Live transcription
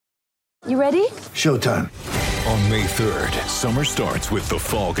You ready? Showtime. On May 3rd, summer starts with The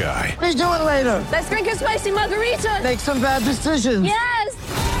Fall Guy. Let's do it later. Let's drink a spicy margarita. Make some bad decisions.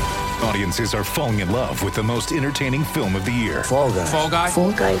 Yes! Audiences are falling in love with the most entertaining film of the year. Fall Guy. Fall Guy?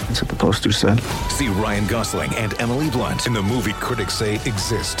 Fall Guy. That's what the poster said. See Ryan Gosling and Emily Blunt in the movie critics say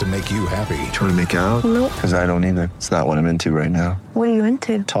exists to make you happy. Trying to make it out? Nope. Because I don't either. It's not what I'm into right now. What are you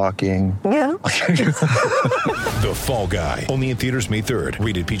into? Talking. Yeah. The Fall Guy. Only in theaters May 3rd.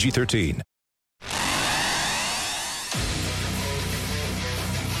 Rated PG-13.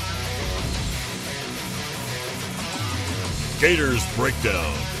 Gators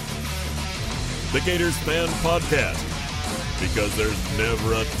Breakdown, the Gators Fan Podcast, because there's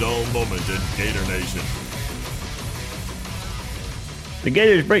never a dull moment in Gator Nation. The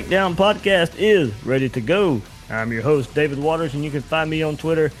Gators Breakdown Podcast is ready to go. I'm your host, David Waters, and you can find me on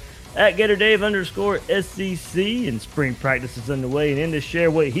Twitter at GatorDave_SCC, and spring practice is underway, and in to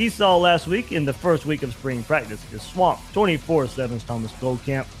share what he saw last week in the first week of spring practice is Swamp 24/7's Thomas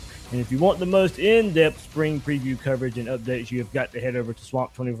Goldcamp. And if you want the most in-depth spring preview coverage and updates, you have got to head over to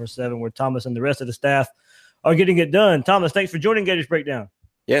Swamp 24/7, where Thomas and the rest of the staff are getting it done. Thomas, thanks for joining Gators Breakdown.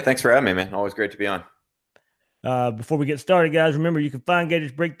 Yeah, thanks for having me, man. Always great to be on. Before we get started, guys, remember you can find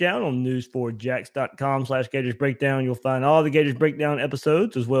Gators Breakdown on news4jax.com/Gators Breakdown. You'll find all the Gators Breakdown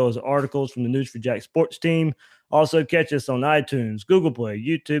episodes as well as articles from the News4Jax sports team. Also, catch us on iTunes, Google Play,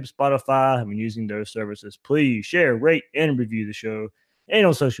 YouTube, Spotify. When using those services, please share, rate, and review the show. And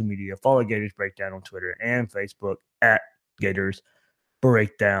on social media, follow Gators Breakdown on Twitter and Facebook at Gators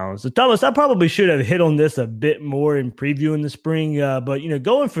Breakdown. So, Thomas, I probably should have hit on this a bit more in previewing the spring, but,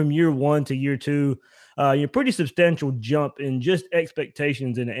 going from year one to year two, pretty substantial jump in just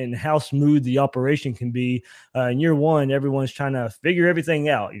expectations and how smooth the operation can be. In year one, everyone's trying to figure everything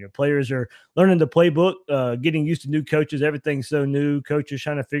out. Players are learning the playbook, getting used to new coaches. Everything's so new. Coaches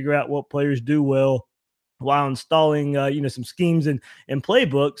trying to figure out what players do well while installing, some schemes and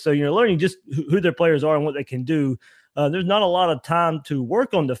playbook. So, learning just who their players are and what they can do. There's not a lot of time to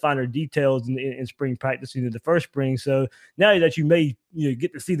work on the finer details in spring practice, the first spring. So now that you may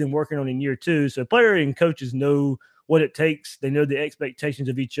get to see them working on in year two. So player and coaches know what it takes. They know the expectations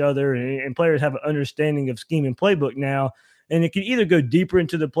of each other, and players have an understanding of scheme and playbook now. And it can either go deeper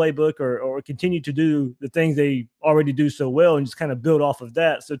into the playbook or continue to do the things they already do so well and just kind of build off of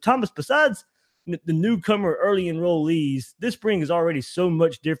that. So, Thomas, besides the newcomer early enrollees, this spring is already so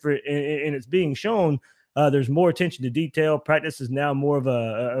much different, and it's being shown. There's more attention to detail. Practice is now more of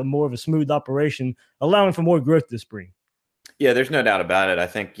a smooth operation, allowing for more growth this spring. Yeah, there's no doubt about it. I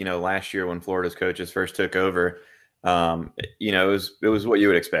think last year when Florida's coaches first took over, it was what you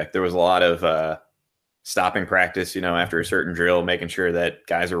would expect. There was a lot of stopping practice, after a certain drill, making sure that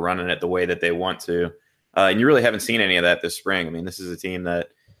guys are running it the way that they want to, and you really haven't seen any of that this spring. I mean, this is a team that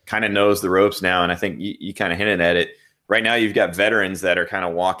kind of knows the ropes now, and I think you kind of hinted at it. Right now, you've got veterans that are kind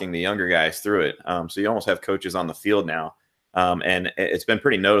of walking the younger guys through it. So you almost have coaches on the field now, and it's been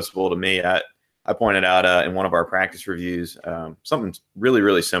pretty noticeable to me. I pointed out in one of our practice reviews something really,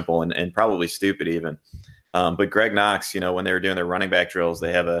 really simple and probably stupid even. But Greg Knox, when they were doing their running back drills,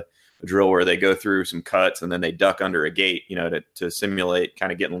 they have a drill where they go through some cuts and then they duck under a gate, to simulate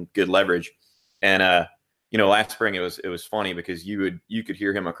kind of getting good leverage. And last spring it was funny because you could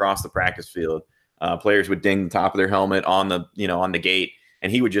hear him across the practice field. Players would ding the top of their helmet on the gate,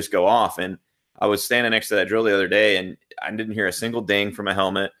 and he would just go off. And I was standing next to that drill the other day, and I didn't hear a single ding from a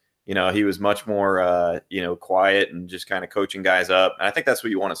helmet. He was much more quiet and just kind of coaching guys up. And I think that's what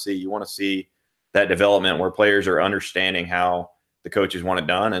you want to see. You want to see that development where players are understanding how the coaches want it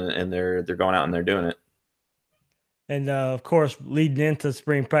done, and they're going out and they're doing it. And, of course, leading into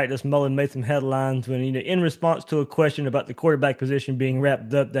spring practice, Mullen made some headlines when, in response to a question about the quarterback position being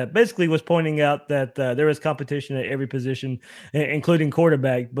wrapped up, that basically was pointing out that there is competition at every position, including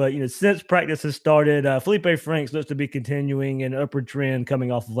quarterback. But, since practice has started, Felipe Franks looks to be continuing an upward trend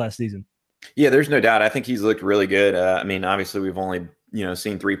coming off of last season. Yeah, there's no doubt. I think he's looked really good. Obviously, we've only,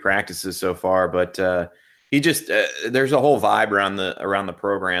 seen 3 practices so far, but he just there's a whole vibe around the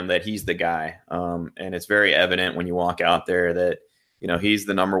program that he's the guy, and it's very evident when you walk out there that he's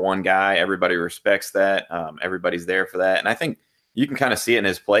the number one guy. Everybody respects that. Everybody's there for that, and I think you can kind of see it in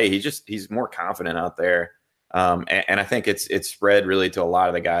his play. He's more confident out there, and I think it's spread really to a lot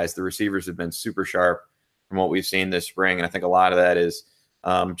of the guys. The receivers have been super sharp from what we've seen this spring, and I think a lot of that is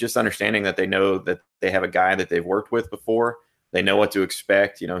just understanding that they know that they have a guy that they've worked with before. They know what to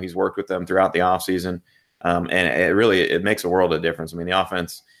expect. He's worked with them throughout the offseason. And it makes a world of difference. I mean, the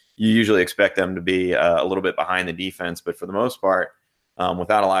offense, you usually expect them to be a little bit behind the defense, but for the most part,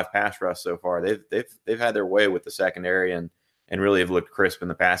 without a live pass rush so far, they've had their way with the secondary and and really have looked crisp in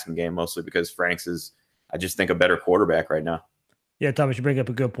the passing game, mostly because Franks is, I just think, a better quarterback right now. Yeah, Thomas, you bring up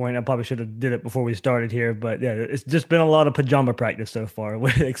a good point. I probably should have did it before we started here, but yeah, it's just been a lot of pajama practice so far,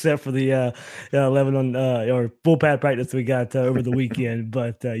 except for the 11 on or full pad practice we got over the weekend.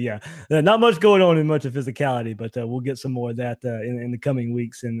 But yeah, not much going on in much of physicality, but we'll get some more of that in the coming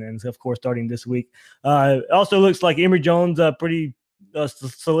weeks, and of course starting this week. Also looks like Emory Jones pretty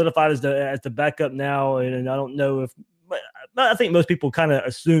solidified as the backup now, and I don't know if. But I think most people kind of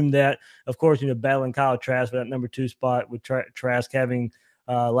assume that. Of course, battling Kyle Trask for that number 2 spot with Trask having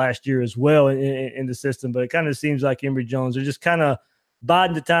last year as well in the system. But it kind of seems like Emory Jones are just kind of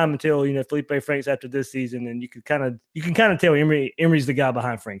biding the time until Felipe Franks after this season, and you can kind of tell Emory's the guy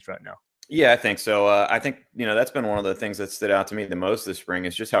behind Franks right now. Yeah, I think so. I think that's been one of the things that stood out to me the most this spring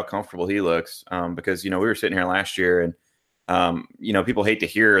is just how comfortable he looks. Because we were sitting here last year and. People hate to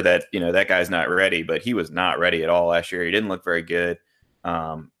hear that, that guy's not ready, but he was not ready at all last year. He didn't look very good.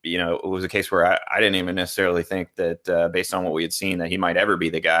 It was a case where I didn't even necessarily think that based on what we had seen that he might ever be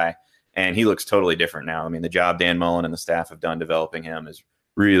the guy. And he looks totally different now. I mean, the job Dan Mullen and the staff have done developing him is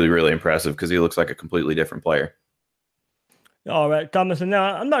really, really impressive because he looks like a completely different player. All right, Thomas. And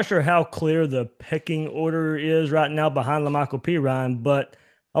now I'm not sure how clear the pecking order is right now behind LaMichael Pirine, but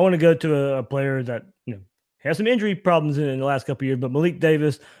I want to go to a player that, has some injury problems in the last couple of years, but Malik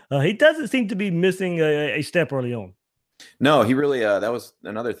Davis, he doesn't seem to be missing a step early on. No, he really, that was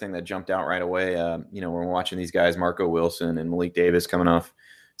another thing that jumped out right away. When we're watching these guys, Marco Wilson and Malik Davis coming off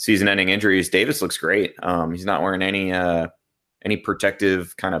season-ending injuries, Davis looks great. He's not wearing any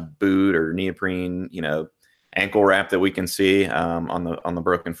protective kind of boot or neoprene, ankle wrap that we can see on the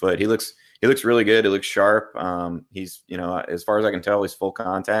broken foot. He looks really good. He looks sharp. He's, as far as I can tell, he's full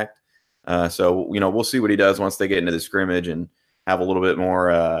contact. So we'll see what he does once they get into the scrimmage and have a little bit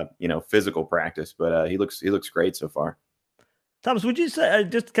more, physical practice. But he looks great so far. Thomas, would you say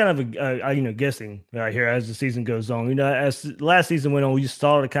just kind of guessing right here as the season goes on? As last season went on, we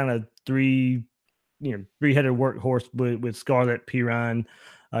saw the kind of three-headed workhorse with Scarlett, Pirine.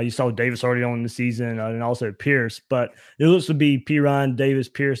 You saw Davis already on the season, and also Pierce. But it looks to be Pirine, Davis,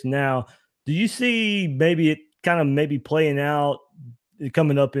 Pierce now. Do you see maybe it kind of maybe playing out?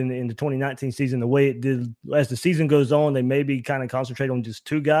 Coming up in the 2019 season, the way it did as the season goes on, they maybe kind of concentrate on just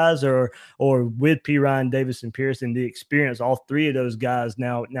 2 guys, or with Pirine, Davis, and Pierce, and the experience all 3 of those guys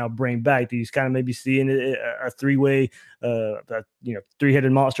now bring back. Do you kind of maybe see a 3-way,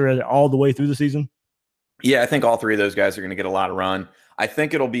 3-headed monster all the way through the season? Yeah, I think all 3 of those guys are going to get a lot of run. I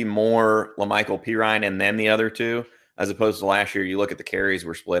think it'll be more LaMichael Pirine and then the other 2, as opposed to last year. You look at the carries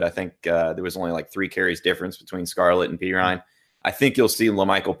were split. I think there was only like 3 carries difference between Scarlett and Pirine. I think you'll see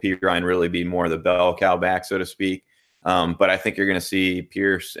LaMichael Pirine really be more the bell cow back, so to speak. But I think you're going to see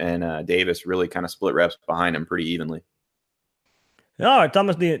Pierce and Davis really kind of split reps behind him pretty evenly. All right,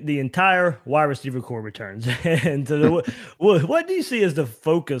 Thomas, the entire wide receiver core returns. And so what do you see as the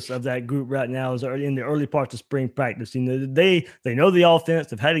focus of that group right now is in the early parts of spring practice? They know the offense.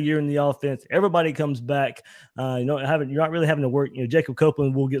 They've had a year in the offense. Everybody comes back. You're not really having to work. Jacob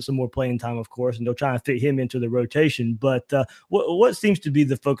Copeland will get some more playing time, of course, and they'll try and fit him into the rotation. But what seems to be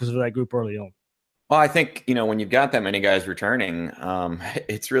the focus of that group early on? Well, I think, when you've got that many guys returning,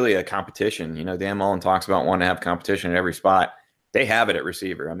 it's really a competition. Dan Mullen talks about wanting to have competition at every spot. They have it at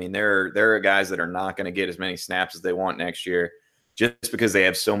receiver. I mean, there are guys that are not going to get as many snaps as they want next year just because they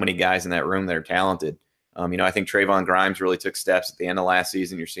have so many guys in that room that are talented. I think Trayvon Grimes really took steps at the end of last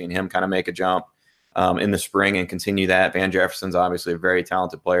season. You're seeing him kind of make a jump in the spring and continue that. Van Jefferson's obviously a very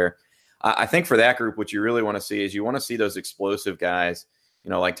talented player. I think for that group, what you really want to see is you want to see those explosive guys,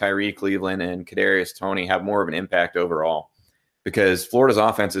 like Tyree Cleveland and Kadarius Toney have more of an impact overall, because Florida's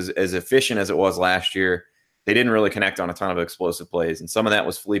offense is as efficient as it was last year. They didn't really connect on a ton of explosive plays. And some of that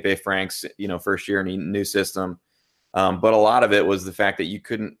was Felipe Franks, first year in a new system. But a lot of it was the fact that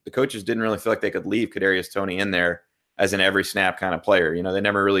the coaches didn't really feel like they could leave Kadarius Toney in there as an every snap kind of player. They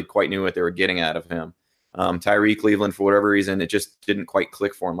never really quite knew what they were getting out of him. Tyree Cleveland, for whatever reason, it just didn't quite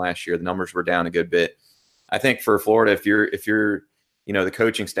click for him last year. The numbers were down a good bit. I think for Florida, if you're the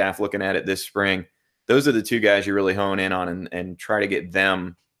coaching staff looking at it this spring, those are the 2 guys you really hone in on and try to get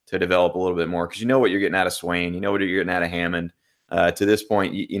them to develop a little bit more, because what you're getting out of Swain, what you're getting out of Hammond. To this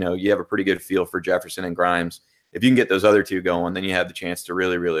point, you have a pretty good feel for Jefferson and Grimes. If you can get those other 2 going, then you have the chance to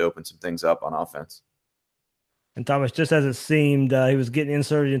really, really open some things up on offense. And Thomas, just as it seemed, he was getting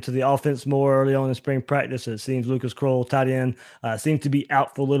inserted into the offense more early on in spring practice. It seems Lucas Kroll, tight end, seemed to be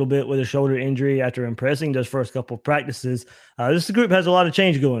out for a little bit with a shoulder injury after impressing those first couple of practices. This group has a lot of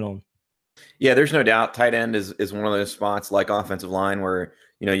change going on. Yeah, there's no doubt. Tight end is one of those spots like offensive line where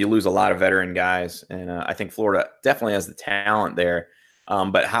you lose a lot of veteran guys, and I think Florida definitely has the talent there.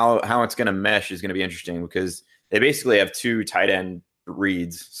 But how it's going to mesh is going to be interesting because they basically have two tight end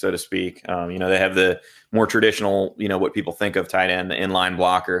reads, so to speak. They have the more traditional, what people think of tight end, the inline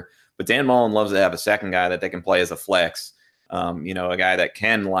blocker. But Dan Mullen loves to have a second guy that they can play as a flex. A guy that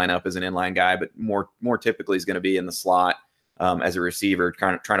can line up as an inline guy, but more typically is going to be in the slot as a receiver,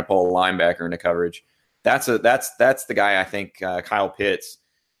 trying to pull a linebacker into coverage. That's the guy I think Kyle Pitts.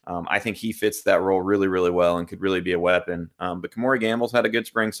 I think he fits that role really, really well and could really be a weapon. But Kamari Gamble's had a good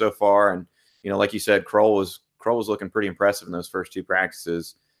spring so far, and like you said, Kroll was looking pretty impressive in those first two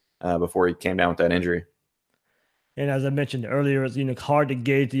practices before he came down with that injury. And as I mentioned earlier, it's hard to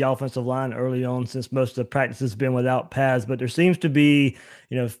gauge the offensive line early on since most of the practice has been without pads. But there seems to be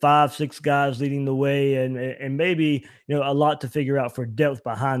 5-6 guys leading the way, and maybe a lot to figure out for depth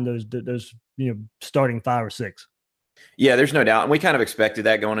behind those starting 5 or 6. Yeah, there's no doubt. And we kind of expected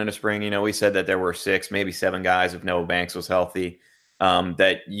that going into spring. We said that there were 6, maybe 7 guys if Noah Banks was healthy,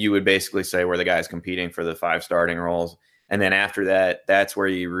 that you would basically say were the guys competing for the 5 starting roles. And then after that, that's where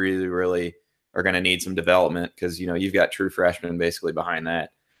you really, really are going to need some development because, you've got true freshmen basically behind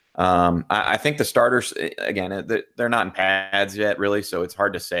that. I think the starters, again, they're not in pads yet, really, so it's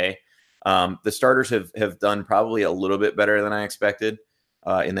hard to say. The starters have done probably a little bit better than I expected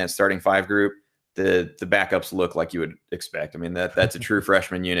in that starting 5 group. The backups look like you would expect. I mean, that's a true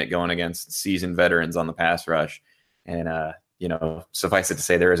freshman unit going against seasoned veterans on the pass rush. And, suffice it to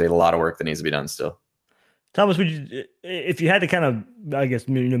say, there is a lot of work that needs to be done still. Thomas, if you had to kind of, I guess,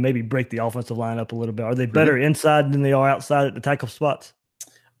 maybe break the offensive line up a little bit, are they better inside than they are outside at the tackle spots?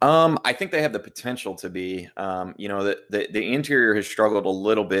 I think they have the potential to be. The interior has struggled a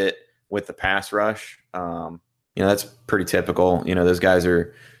little bit with the pass rush. That's pretty typical. Those guys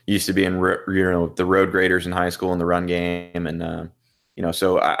are used to being, the road graders in high school in the run game. And,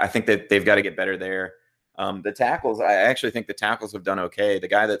 so I think that they've got to get better there. The tackles, I actually think the tackles have done okay. The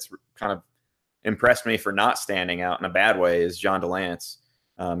guy that's kind of impressed me for not standing out in a bad way is John DeLance,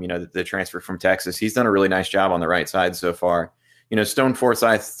 the transfer from Texas. He's done a really nice job on the right side so far. Stone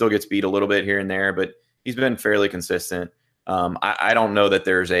Forsythe still gets beat a little bit here and there, but he's been fairly consistent. I don't know that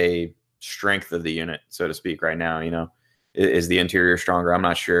there's a strength of the unit, so to speak, right now. Is the interior stronger? I'm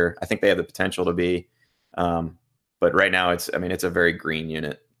not sure. I think they have the potential to be, but right now it's a very green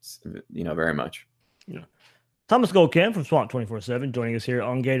unit, very much. Yeah. Thomas Goldkamp from Swamp 24/7 joining us here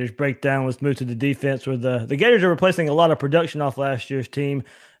on Gators Breakdown. Let's move to the defense where the Gators are replacing a lot of production off last year's team.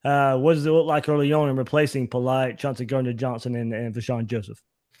 What does it look like early on in replacing Polite, Chauncey Gardner-Johnson, and Vashawn Joseph?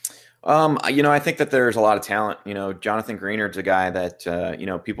 I think that there's a lot of talent. Jonathan Greenard's a guy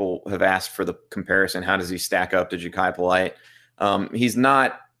that, people have asked for the comparison. How does he stack up to Ja'Kai Polite? He's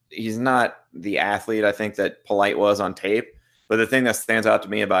not the athlete I think that Polite was on tape, but the thing that stands out to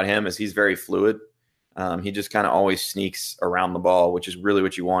me about him is he's very fluid. He just kind of always sneaks around the ball, which is really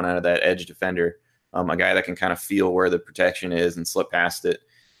what you want out of that edge defender. A guy that can kind of feel where the protection is and slip past it.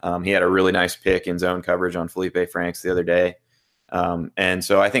 He had a really nice pick in zone coverage on Felipe Franks the other day. And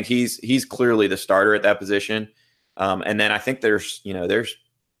so I think he's clearly the starter at that position. And then I think there's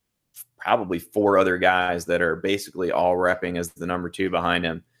probably 4 other guys that are basically all repping as the number 2 behind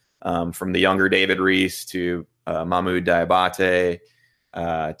him. From the younger David Reese to Mahmoud Diabate,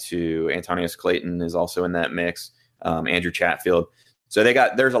 to Antonius Clayton is also in that mix. Andrew Chatfield. So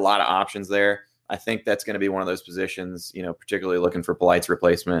there's a lot of options there. I think that's going to be one of those positions, particularly looking for Polite's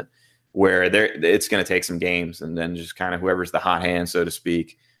replacement, where it's going to take some games, and then just kind of whoever's the hot hand, so to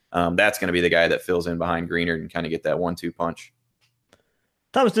speak, that's going to be the guy that fills in behind Greenard and kind of get that 1-2 punch.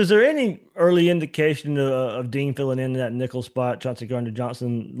 Thomas, is there any early indication of Dean filling in that nickel spot, Chauncey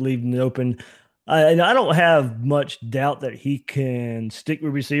Gardner-Johnson leaving it open? And I don't have much doubt that he can stick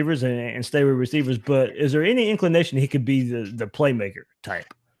with receivers and stay with receivers, but is there any inclination he could be the playmaker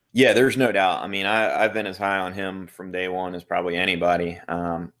type? Yeah, there's no doubt. I mean, I've been as high on him from day one as probably anybody.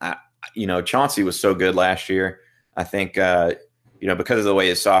 Chauncey was so good last year. I think, because of the way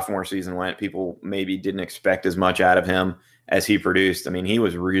his sophomore season went, people maybe didn't expect as much out of him as he produced. I mean, he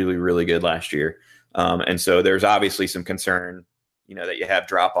was really, really good last year. And so there's obviously some concern, that you have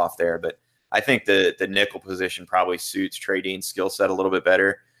drop off there. But I think the nickel position probably suits Trey Dean's skill set a little bit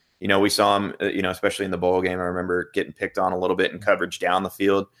better. We saw him, especially in the bowl game. I remember getting picked on a little bit in coverage down the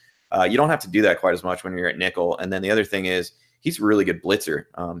field. You don't have to do that quite as much when you're at nickel. And then the other thing is he's a really good blitzer.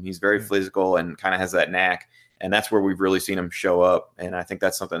 He's very physical and kind of has that knack. And that's where we've really seen him show up. And I think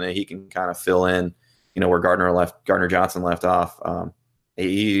that's something that he can kind of fill in, where Gardner-Johnson left off.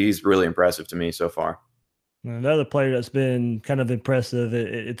 He's really impressive to me so far. Another player that's been kind of impressive,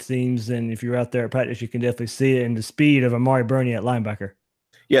 it seems, and if you're out there at practice, you can definitely see it in the speed of Amari Burney at linebacker.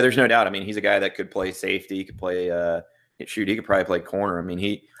 Yeah, there's no doubt. I mean, he's a guy that could play safety. He could play he could probably play corner. I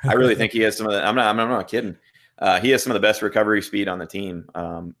mean, I really think he has some of the. I'm not kidding. He has some of the best recovery speed on the team.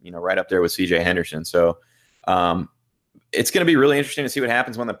 Right up there with CJ Henderson. So it's going to be really interesting to see what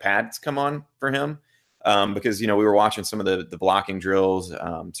happens when the pads come on for him. Because we were watching some of the blocking drills,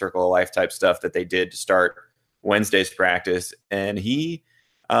 circle of life type stuff that they did to start Wednesday's practice, and he,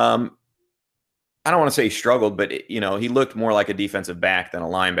 I don't want to say he struggled, but he looked more like a defensive back than a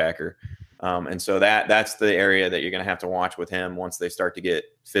linebacker, and so that's the area that you're going to have to watch with him once they start to get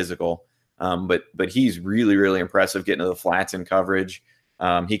physical. But he's really, really impressive getting to the flats in coverage.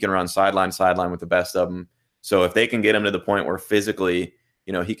 He can run sideline with the best of them. So if they can get him to the point where physically,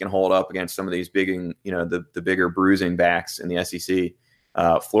 he can hold up against some of these big, the bigger bruising backs in the SEC.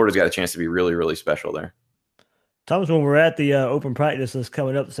 Florida's got a chance to be really, really special there. Thomas, when we're at the open practice that's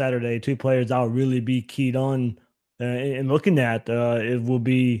coming up Saturday, two players I'll really be keyed on and looking at. It will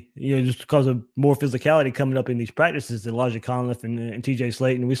be, just because of more physicality coming up in these practices, Elijah Conliffe and TJ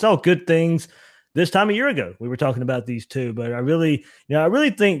Slaton. We saw good things this time a year ago. We were talking about these two, but I really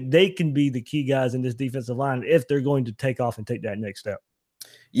think they can be the key guys in this defensive line if they're going to take off and take that next step.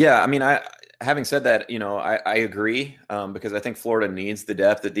 Yeah, I mean, having said that, I agree because I think Florida needs the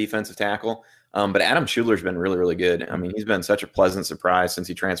depth at defensive tackle. But Adam Schuler's been really, really good. I mean, he's been such a pleasant surprise since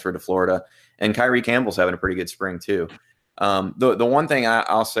he transferred to Florida. And Kyrie Campbell's having a pretty good spring too. The one thing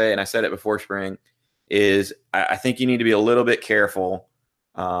I'll say, and I said it before spring, is I think you need to be a little bit careful.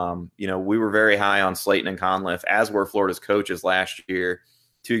 We were very high on Slaton and Conliffe, as were Florida's coaches last year,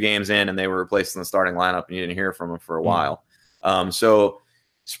 2 games in, and they were replaced in the starting lineup, and you didn't hear from them for a while. So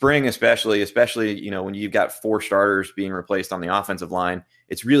spring, especially, when you've got 4 starters being replaced on the offensive line,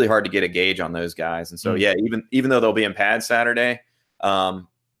 it's really hard to get a gauge on those guys. And so, even though they'll be in pads Saturday,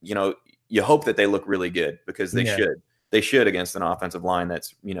 you hope that they look really good because they should. They should against an offensive line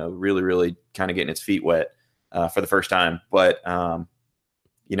that's, really, really kind of getting its feet wet for the first time. But, I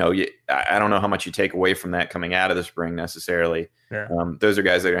don't know how much you take away from that coming out of the spring necessarily. Yeah. Those are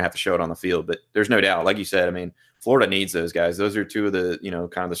guys that are going to have to show it on the field. But there's no doubt, like you said, I mean, Florida needs those guys. Those are 2 of the,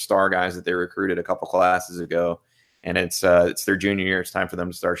 kind of the star guys that they recruited a couple classes ago. And it's their junior year. It's time for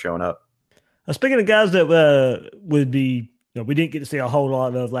them to start showing up. Speaking of guys that would be, we didn't get to see a whole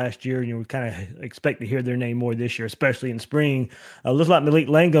lot of last year. We kind of expect to hear their name more this year, especially in spring. Looks like Malik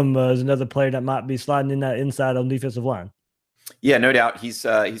Langham is another player that might be sliding in that inside on defensive line. Yeah, no doubt. He's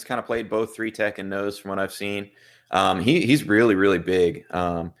kind of played both 3-tech and nose from what I've seen. He's really, really big.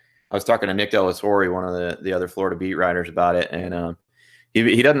 I was talking to Nick Delatorre, one of the other Florida beat writers, about it, and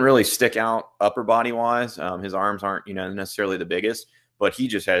he doesn't really stick out upper body wise. His arms aren't necessarily the biggest, but he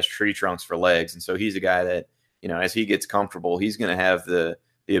just has tree trunks for legs, and so he's a guy that as he gets comfortable, he's going to have the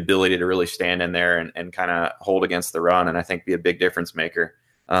ability to really stand in there and kind of hold against the run, and I think be a big difference maker.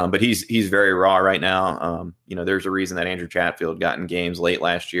 But he's very raw right now. There's a reason that Andrew Chatfield got in games late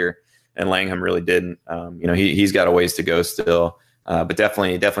last year and Langham really didn't. He's got a ways to go still. But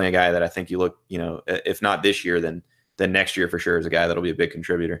definitely a guy that I think you look, if not this year, then next year for sure is a guy that'll be a big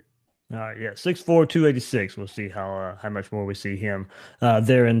contributor. All right, 6'4", 286. We'll see how much more we see him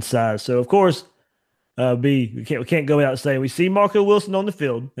there in size. So of course, we can't go without saying we see Marco Wilson on the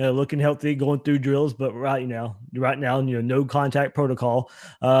field, looking healthy, going through drills, but right now, no contact protocol.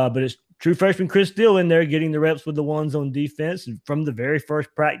 But it's true freshman Chris Steele in there getting the reps with the ones on defense. And from the very first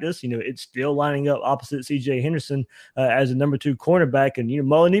practice, it's still lining up opposite CJ Henderson as a number 2 cornerback. And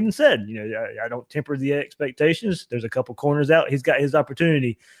Mullen even said, I don't temper the expectations. There's a couple corners out. He's got his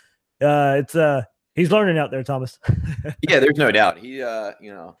opportunity. He's learning out there, Thomas. Yeah, there's no doubt. He, I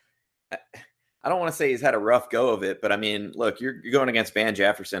don't want to say he's had a rough go of it, but I mean, look, you're going against Van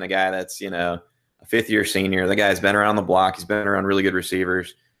Jefferson, a guy that's, a 5th-year senior. The guy's been around the block. He's been around really good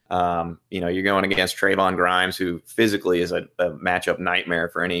receivers. You're going against Trayvon Grimes, who physically is a matchup nightmare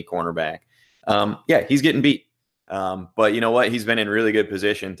for any cornerback. He's getting beat. But you know what? He's been in really good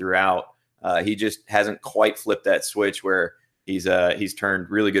position throughout. He just hasn't quite flipped that switch where he's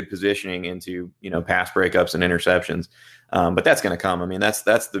turned really good positioning into, pass breakups and interceptions. But that's going to come. I mean, that's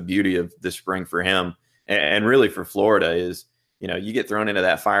the beauty of the spring for him and really for Florida is, you get thrown into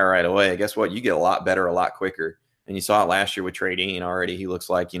that fire right away. Guess what? You get a lot better, a lot quicker. And you saw it last year with Trey Dean already. He looks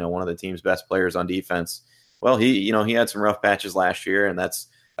like, one of the team's best players on defense. Well, he had some rough patches last year, and that's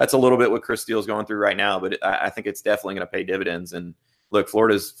a little bit what Chris Steele's going through right now, but I think it's definitely going to pay dividends. And look,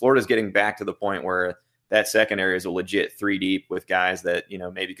 Florida's getting back to the point where that secondary is a legit 3 deep with guys that,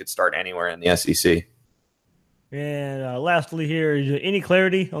 maybe could start anywhere in the SEC. And lastly, here is any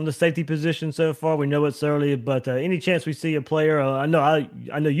clarity on the safety position so far? We know it's early, but any chance we see a player? I know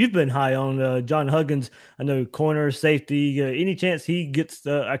you've been high on John Huggins. I know corner safety. Any chance he gets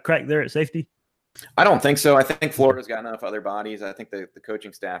a crack there at safety? I don't think so. I think Florida's got enough other bodies. I think the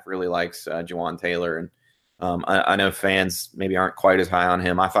coaching staff really likes Juwan Taylor, and I know fans maybe aren't quite as high on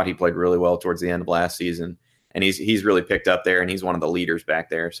him. I thought he played really well towards the end of last season, and he's really picked up there, and he's one of the leaders back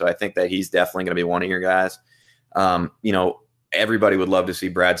there. So I think that he's definitely going to be one of your guys. Everybody would love to see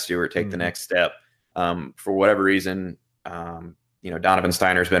Brad Stewart take the next step. For whatever reason, Donovan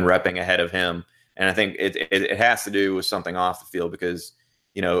Steiner's been repping ahead of him. And I think it has to do with something off the field because,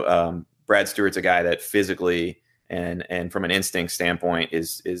 Brad Stewart's a guy that physically and from an instinct standpoint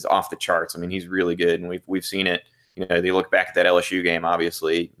is off the charts. I mean, he's really good. And we've seen it, they look back at that LSU game,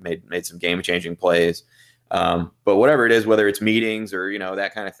 obviously made some game changing plays. But whatever it is, whether it's meetings or,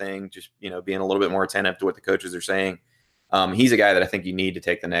 that kind of thing, just, being a little bit more attentive to what the coaches are saying. He's a guy that I think you need to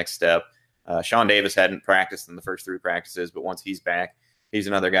take the next step. Sean Davis hadn't practiced in the first 3 practices, but once he's back, he's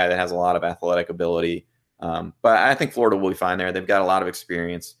another guy that has a lot of athletic ability. But I think Florida will be fine there. They've got a lot of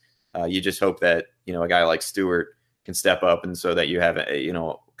experience. You just hope that, a guy like Stewart can step up and so that you have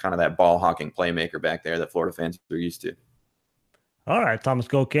kind of that ball hawking playmaker back there that Florida fans are used to. All right, Thomas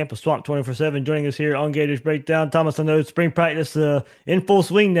Goldkamp of Swamp 24/7 joining us here on Gators Breakdown. Thomas, I know spring practice in full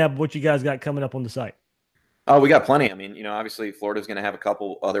swing now, but what you guys got coming up on the site? Oh, we got plenty. I mean, obviously Florida's going to have a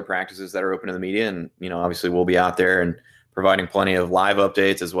couple other practices that are open to the media, and obviously we'll be out there and providing plenty of live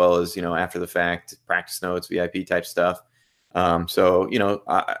updates as well as after the fact practice notes, VIP type stuff. So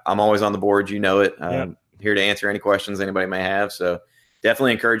I'm always on the board. It. Here to answer any questions anybody may have. So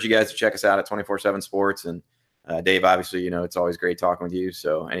definitely encourage you guys to check us out at 24/7 Sports. And Dave, obviously, it's always great talking with you.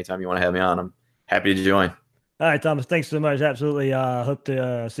 So anytime you want to have me on, I'm happy to join. All right, Thomas, thanks so much. Absolutely. Hope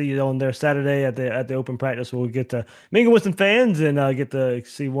to see you on there Saturday at the open practice. We'll get to mingle with some fans and get to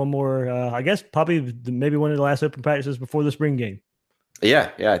see one more, I guess, probably maybe one of the last open practices before the spring game.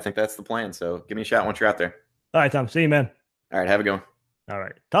 Yeah, I think that's the plan. So give me a shout once you're out there. All right, Tom. See you, man. All right, have a good one. All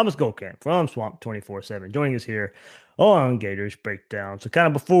right. Thomas Goldkamp from Swamp 24/7 joining us here on Gators Breakdown. So kind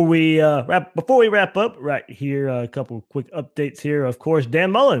of before we wrap up right here, a couple of quick updates here. Of course,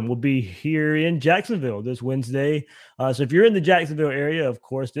 Dan Mullen will be here in Jacksonville this Wednesday. So if you're in the Jacksonville area, of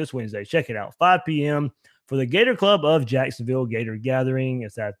course, this Wednesday, check it out, 5 p.m. for the Gator Club of Jacksonville Gator Gathering.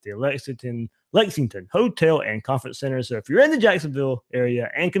 It's at the Lexington Hotel and Conference Center. So if you're in the Jacksonville area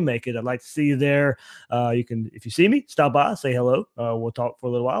and can make it, I'd like to see you there. You can, if you see me, stop by, say hello. We'll talk for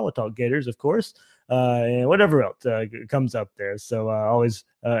a little while. We'll talk Gators, of course, and whatever else comes up there. So I always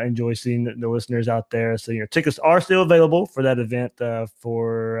enjoy seeing the listeners out there. So, tickets are still available for that event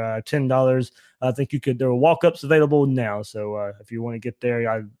for $10. I think there are walk-ups available now. So if you want to get there,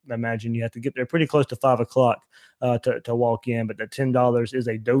 I imagine you have to get there pretty close to 5 o'clock to walk in. But the $10 is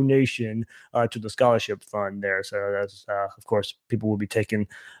a donation to the scholarship fund there. So that's, of course, people will be taking,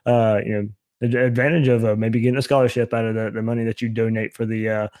 the advantage of maybe getting a scholarship out of the money that you donate for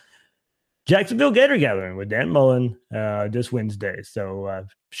the Jacksonville Gator Gathering with Dan Mullen this Wednesday. So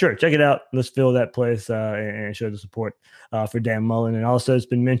sure, check it out. Let's fill that place and show the support for Dan Mullen. And also, it's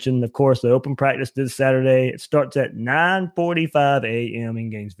been mentioned, of course, the open practice this Saturday. It starts at 9:45 a.m.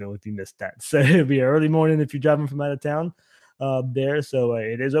 in Gainesville if you missed that. So it'll be an early morning if you're driving from out of town there. So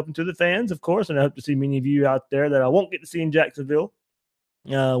it is open to the fans, of course, and I hope to see many of you out there that I won't get to see in Jacksonville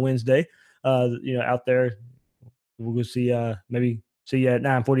Wednesday. Out there, we'll go see maybe see you at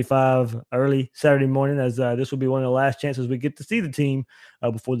 9:45 early Saturday morning, as this will be one of the last chances we get to see the team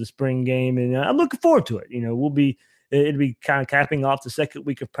before the spring game, and I'm looking forward to it. It'll be kind of capping off the second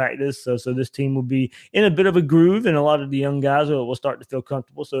week of practice, so this team will be in a bit of a groove, and a lot of the young guys will start to feel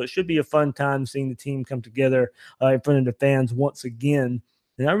comfortable. So it should be a fun time seeing the team come together in front of the fans once again.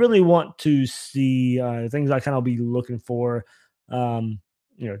 And I really want to see things I kind of be looking for.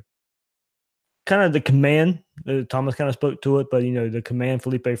 Kind of the command, Thomas kind of spoke to it, but, the command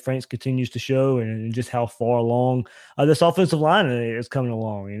Felipe Franks continues to show and just how far along this offensive line is coming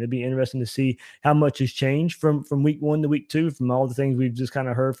along. And it'd be interesting to see how much has changed from week 1 to week 2, from all the things we've just kind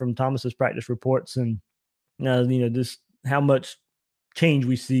of heard from Thomas's practice reports, and, just how much change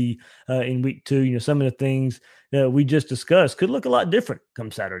we see in week 2. Some of the things that we just discussed could look a lot different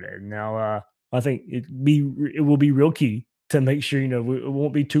come Saturday. Now, I think it will be real key to make sure, we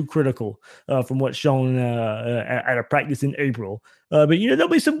won't be too critical from what's shown at a practice in April. But, there'll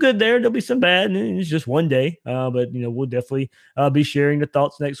be some good there. There'll be some bad. And it's just one day. But, we'll definitely be sharing the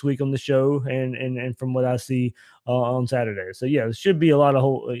thoughts next week on the show and from what I see on Saturday. So, yeah, there should be a lot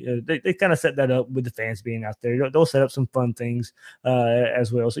of they kind of set that up with the fans being out there. They'll set up some fun things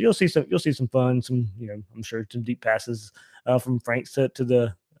as well. So you'll see some fun, I'm sure some deep passes from Frank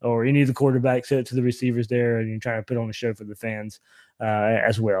or any of the quarterbacks to the receivers there, and you're trying to put on a show for the fans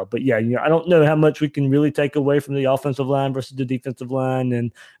as well. But yeah, I don't know how much we can really take away from the offensive line versus the defensive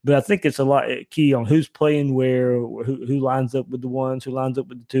line, but I think it's a lot key on who's playing where, who lines up with the ones, who lines up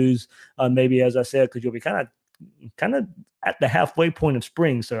with the twos. Maybe, as I said, because you'll be kind of at the halfway point of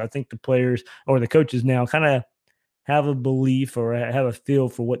spring. So I think the players or the coaches now kind of have a belief or have a feel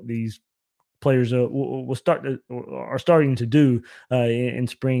for what these players are starting to do in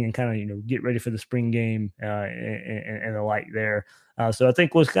spring, and kind of get ready for the spring game and the like there. So I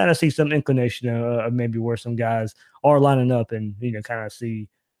think we'll kind of see some inclination of maybe where some guys are lining up, and kind of see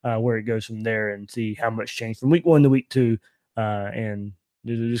where it goes from there, and see how much change from week 1 to week 2, and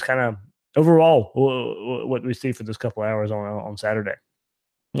just kind of overall what we see for this couple hours on Saturday.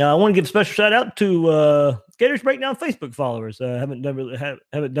 Now, I want to give a special shout out to Gators Breakdown Facebook followers. Haven't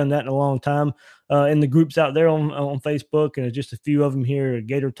done that in a long time. In the groups out there on Facebook, and just a few of them here: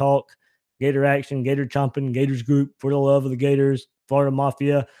 Gator Talk, Gator Action, Gator Chomping, Gators Group, For the Love of the Gators, Florida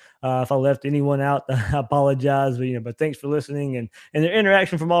Mafia. If I left anyone out, I apologize. But thanks for listening and the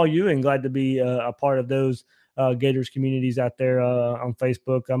interaction from all you, and glad to be a part of those Gators communities out there on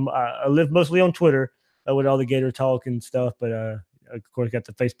Facebook. I live mostly on Twitter with all the Gator Talk and stuff, but of course, got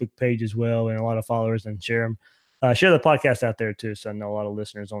the Facebook page as well, and a lot of followers, and share the podcast out there too. So I know a lot of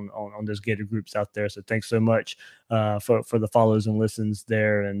listeners on those Gator groups out there. So thanks so much for the follows and listens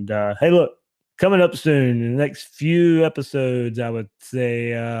there. And hey, look, coming up soon in the next few episodes, I would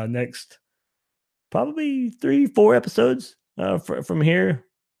say next probably 3-4 episodes from here.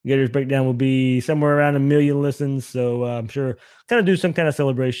 Gators Breakdown will be somewhere around 1 million listens. So I'm sure kind of do some kind of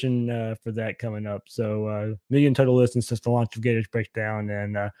celebration for that coming up. So 1 million total listens since the launch of Gators Breakdown,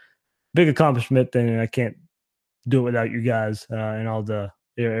 and big accomplishment. And I can't do it without you guys and all the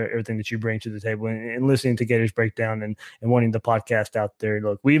everything that you bring to the table, and listening to Gators Breakdown and wanting the podcast out there.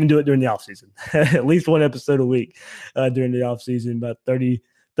 Look, we even do it during the off season, at least one episode a week during the off season, about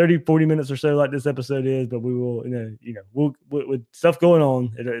 30-40 minutes or so, like this episode is. But we will, we'll with stuff going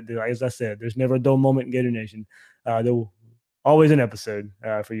on, as I said, there's never a dull moment in Gator Nation. There will always an episode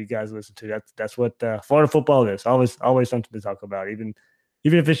for you guys to listen to. That's what Florida football is. Always something to talk about, even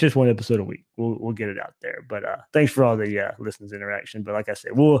if it's just one episode a week. We'll get it out there. But thanks for all the listens interaction. But like I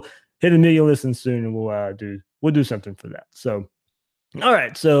said, we'll hit 1 million listens soon, and we'll do something for that. So all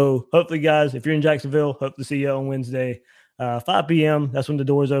right. So hopefully, guys, if you're in Jacksonville, hope to see you on Wednesday. 5 p.m. That's when the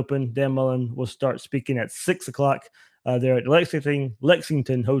doors open. Dan Mullen will start speaking at 6 o'clock there at the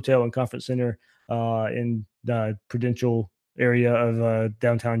Lexington Hotel and Conference Center in the Prudential area of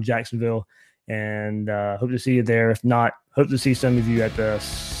downtown Jacksonville. And hope to see you there. If not, hope to see some of you at the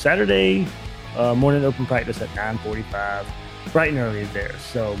Saturday morning open practice at 9:45, bright and early there.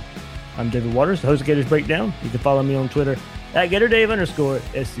 So I'm David Waters, the host of Gators Breakdown. You can follow me on Twitter at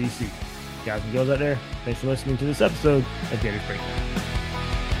GatorDave_SCC. Guys and girls out there, thanks for listening to this episode of Gators Breakdown.